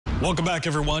Welcome back,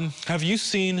 everyone. Have you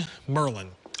seen Merlin?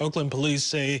 Oakland police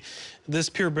say this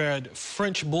purebred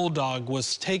French bulldog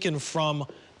was taken from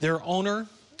their owner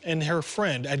and her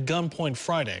friend at gunpoint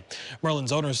Friday.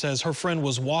 Merlin's owner says her friend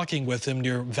was walking with him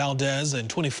near Valdez and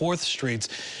 24th Streets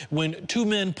when two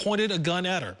men pointed a gun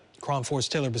at her. Crown 4's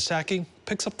Taylor Bisacky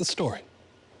picks up the story.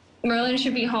 Merlin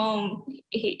should be home.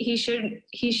 He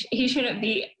shouldn't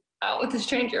be out with a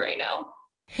stranger right now.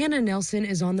 Hannah Nelson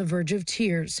is on the verge of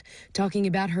tears, talking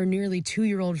about her nearly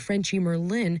 2-year-old Frenchie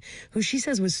Merlin, who she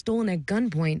says was stolen at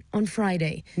gunpoint on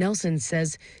Friday. Nelson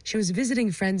says she was visiting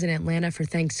friends in Atlanta for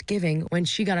Thanksgiving when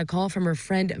she got a call from her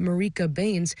friend Marika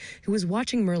Baines, who was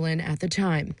watching Merlin at the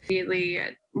time. Immediately,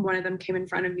 one of them came in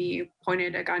front of me,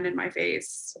 pointed a gun in my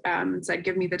face, and said,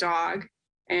 "Give me the dog."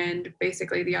 And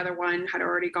basically the other one had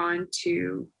already gone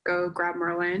to go grab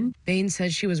Merlin. Baines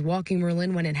says she was walking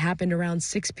Merlin when it happened around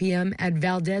 6 p.m. at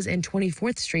Valdez and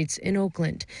 24th Streets in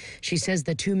Oakland. She says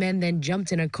the two men then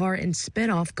jumped in a car and sped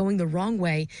off going the wrong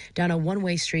way down a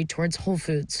one-way street towards Whole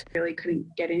Foods. I really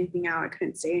couldn't get anything out. I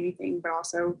couldn't say anything, but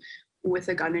also with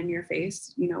a gun in your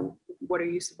face, what are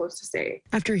you supposed to say?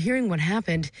 After hearing what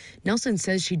happened, Nelson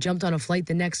says she jumped on a flight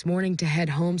the next morning to head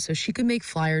home so she could make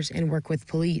flyers and work with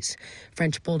police.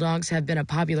 French bulldogs have been a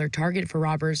popular target for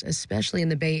robbers, especially in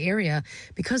the Bay Area,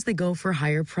 because they go for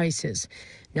higher prices.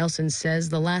 Nelson says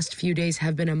the last few days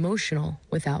have been emotional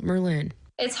without Merlin.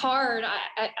 It's hard.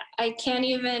 I can't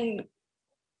even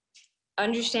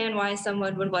understand why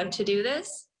someone would want to do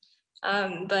this.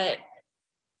 But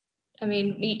I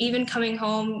mean, even coming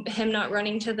home, him not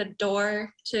running to the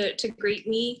door to greet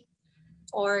me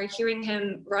or hearing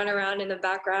him run around in the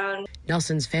background.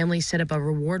 Nelson's family set up a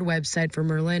reward website for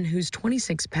Merlin, who's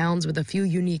 26 pounds with a few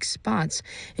unique spots,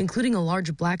 including a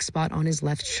large black spot on his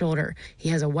left shoulder. He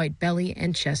has a white belly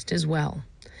and chest as well.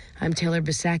 I'm Taylor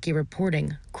Bisacky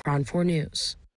reporting, Crown 4 News.